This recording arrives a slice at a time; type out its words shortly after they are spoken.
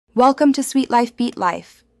Welcome to Sweet Life Beat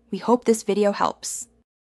Life. We hope this video helps.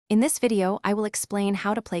 In this video, I will explain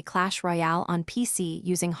how to play Clash Royale on PC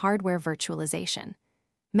using hardware virtualization.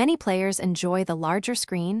 Many players enjoy the larger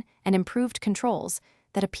screen and improved controls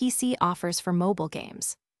that a PC offers for mobile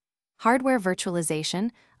games. Hardware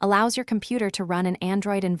virtualization allows your computer to run an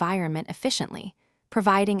Android environment efficiently,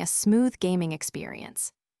 providing a smooth gaming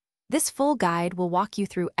experience. This full guide will walk you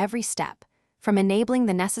through every step, from enabling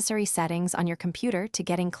the necessary settings on your computer to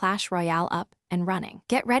getting Clash Royale up and running.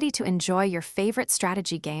 Get ready to enjoy your favorite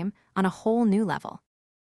strategy game on a whole new level.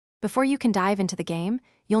 Before you can dive into the game,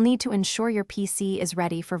 you'll need to ensure your PC is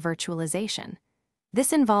ready for virtualization.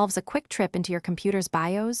 This involves a quick trip into your computer's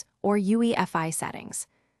BIOS or UEFI settings.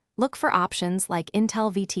 Look for options like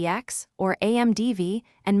Intel VTX or AMD V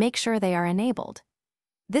and make sure they are enabled.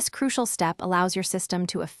 This crucial step allows your system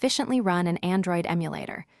to efficiently run an Android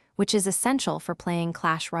emulator, which is essential for playing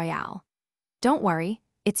Clash Royale. Don't worry,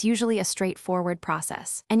 it's usually a straightforward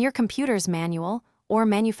process, and your computer's manual or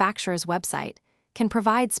manufacturer's website can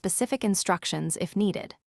provide specific instructions if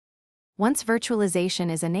needed. Once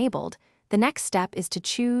virtualization is enabled, the next step is to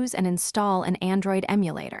choose and install an Android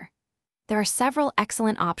emulator. There are several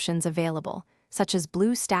excellent options available, such as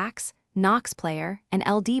BlueStacks, Nox Player, and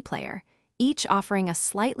LD Player, each offering a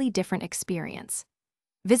slightly different experience.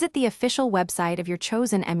 Visit the official website of your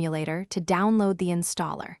chosen emulator to download the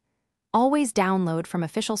installer. Always download from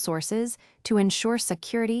official sources to ensure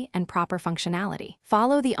security and proper functionality.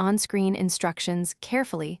 Follow the on-screen instructions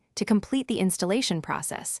carefully to complete the installation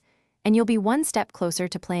process, and you'll be one step closer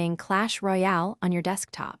to playing Clash Royale on your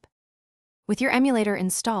desktop. With your emulator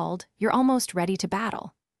installed, you're almost ready to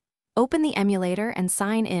battle. Open the emulator and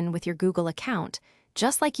sign in with your Google account,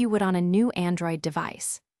 just like you would on a new Android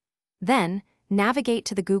device. Then, navigate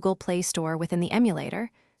to the Google Play Store within the emulator,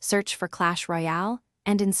 search for Clash Royale,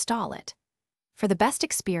 and install it. For the best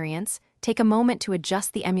experience, take a moment to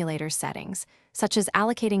adjust the emulator's settings, such as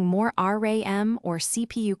allocating more RAM or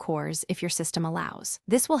CPU cores if your system allows.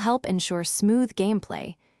 This will help ensure smooth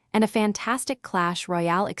gameplay and a fantastic Clash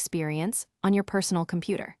Royale experience on your personal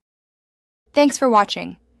computer. Thanks for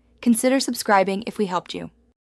watching. Consider subscribing if we helped you.